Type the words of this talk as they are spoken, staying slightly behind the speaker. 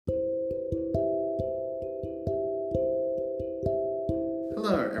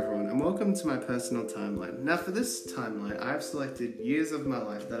Hello everyone and welcome to my personal timeline. Now for this timeline, I've selected years of my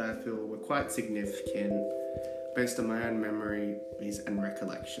life that I feel were quite significant based on my own memories and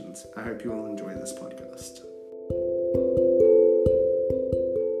recollections. I hope you all enjoy this podcast.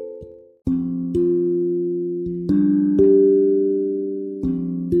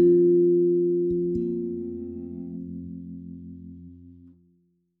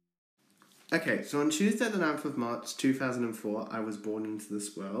 Okay, so on Tuesday the 9th of March 2004, I was born into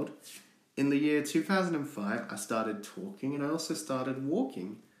this world. In the year 2005, I started talking and I also started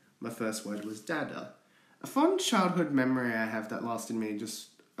walking. My first word was Dada. A fond childhood memory I have that lasted me just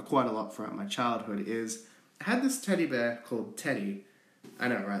quite a lot throughout my childhood is I had this teddy bear called Teddy. I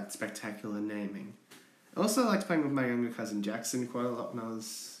know, right? Spectacular naming. I also liked playing with my younger cousin Jackson quite a lot when I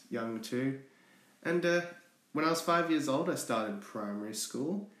was young too. And when I was 5 years old, I started primary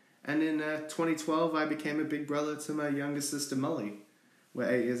school. And in 2012, I became a big brother to my younger sister, Molly. We're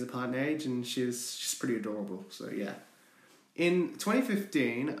 8 years apart in age, and she's pretty adorable, so yeah. In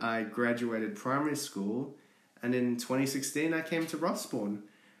 2015, I graduated primary school, and in 2016, I came to Rossbourne.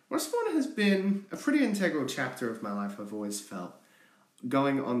 Rossbourne has been a pretty integral chapter of my life, I've always felt.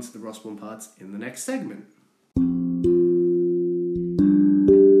 Going on to the Rossbourne parts in the next segment.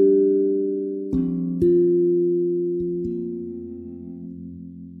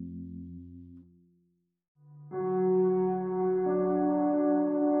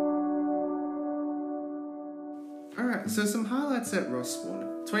 Alright, so some highlights at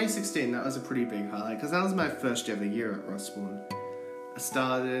Rossbourne. 2016, that was a pretty big highlight, because that was my first ever year at Rossbourne.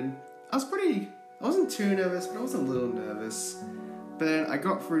 I wasn't too nervous, but I was a little nervous. But then I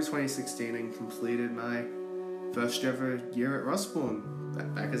got through 2016 and completed my first ever year at Rossbourne,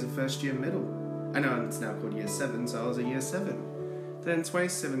 back as a first year middle. I know it's now called year 7, so I was a year 7. Then in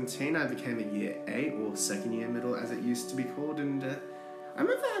 2017, I became a year 8, or second year middle as it used to be called, and I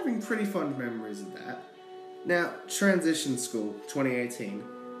remember having pretty fond memories of that. Now, transition school, 2018.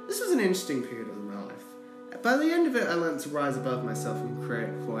 This was an interesting period of my life. By the end of it, I learned to rise above myself and create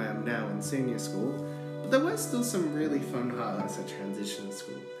who I am now in senior school, but there were still some really fun highlights at transition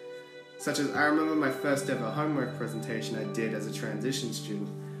school. Such as, I remember my first ever homework presentation I did as a transition student.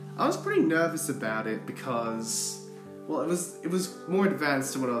 I was pretty nervous about it because, well, it was more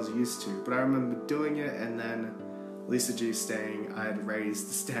advanced to what I was used to, but I remember doing it and then Lisa G saying I had raised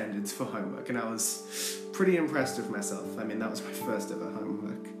the standards for homework, and I was pretty impressed with myself. I mean, that was my first ever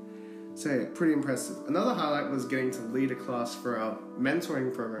homework. So yeah, pretty impressive. Another highlight was getting to lead a class for our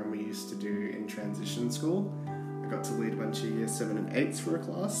mentoring program we used to do in transition school. I got to lead a bunch of year 7 and 8s for a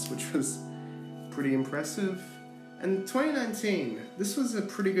class, which was pretty impressive. And 2019, this was a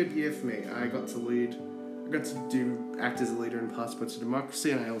pretty good year for me. I got to act as a leader in Passport to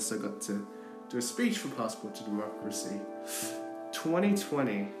Democracy, and I also got to do a speech for Passport to Democracy.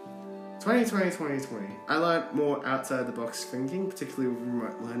 2020. I learned more outside the box thinking, particularly with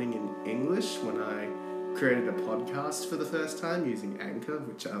remote learning in English when I created a podcast for the first time using Anchor,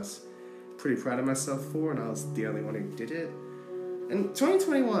 which I was pretty proud of myself for, and I was the only one who did it. And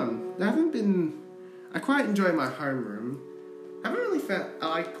 2021, I quite enjoy my homeroom. I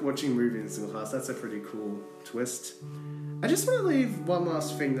like watching movies in class, that's a pretty cool twist. I just want to leave one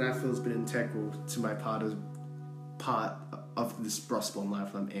last thing that I feel has been integral to my part of this Rossbourne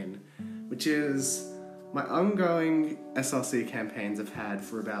life I'm in, which is my ongoing SLC campaigns I've had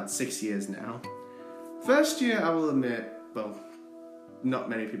for about 6 years now. First year, I will admit, well, not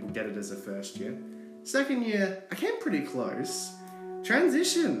many people get it as a first year. Second year, I came pretty close.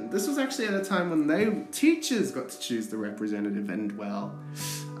 Transition. This was actually at a time when teachers got to choose the representative, and well,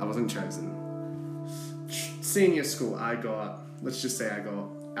 I wasn't chosen. Senior school, let's just say I got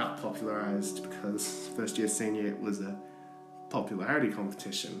out-popularized because first year senior it was a popularity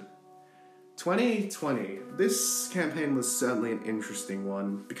competition. 2020, this campaign was certainly an interesting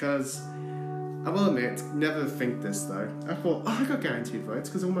one because, I will admit, never think this though. I thought, I got guaranteed votes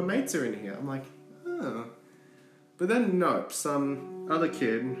because all my mates are in here. I'm like, oh. But then nope, some other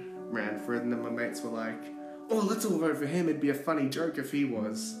kid ran for it and then my mates were like, oh, let's all vote for him, it'd be a funny joke if he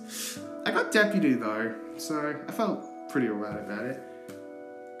was. I got deputy though, so I felt pretty alright about it.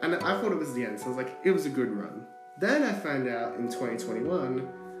 And I thought it was the end, so I was like, it was a good run. Then I found out in 2021,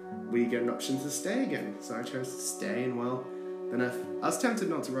 we get an option to stay again. So I chose to stay, and well, then I was tempted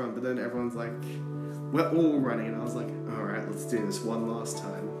not to run, but then everyone's like, we're all running, and I was like, alright, let's do this one last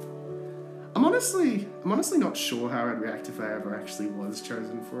time. I'm honestly not sure how I'd react if I ever actually was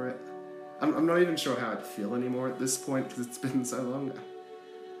chosen for it. I'm not even sure how I'd feel anymore at this point because it's been so long.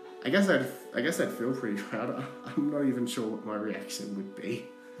 I guess I'd feel pretty proud. I'm not even sure what my reaction would be.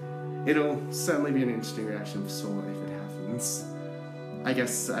 It'll certainly be an interesting reaction for Saw if it happens. I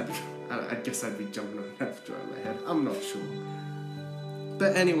guess I'd be jumping on enough joy in my head. I'm not sure.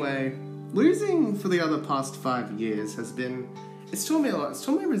 But anyway, losing for the other past 5 years it's taught me a lot. It's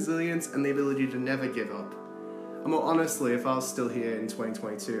taught me resilience and the ability to never give up. And more honestly, if I was still here in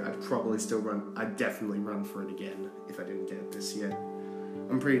 2022, I'd definitely run for it again if I didn't get it this year.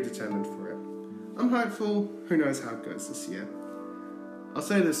 I'm pretty determined for it. I'm hopeful. Who knows how it goes this year. I'll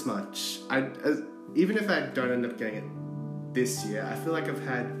say this much. Even if I don't end up getting it this year, I feel like I've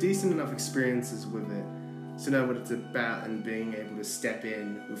had decent enough experiences with it to know what it's about and being able to step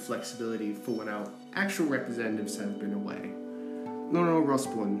in with flexibility for when our actual representatives have been away. Lionel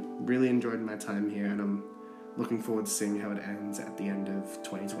Rossborn, really enjoyed my time here, and I'm looking forward to seeing how it ends at the end of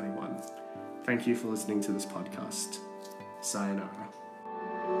 2021. Thank you for listening to this podcast. Sayonara.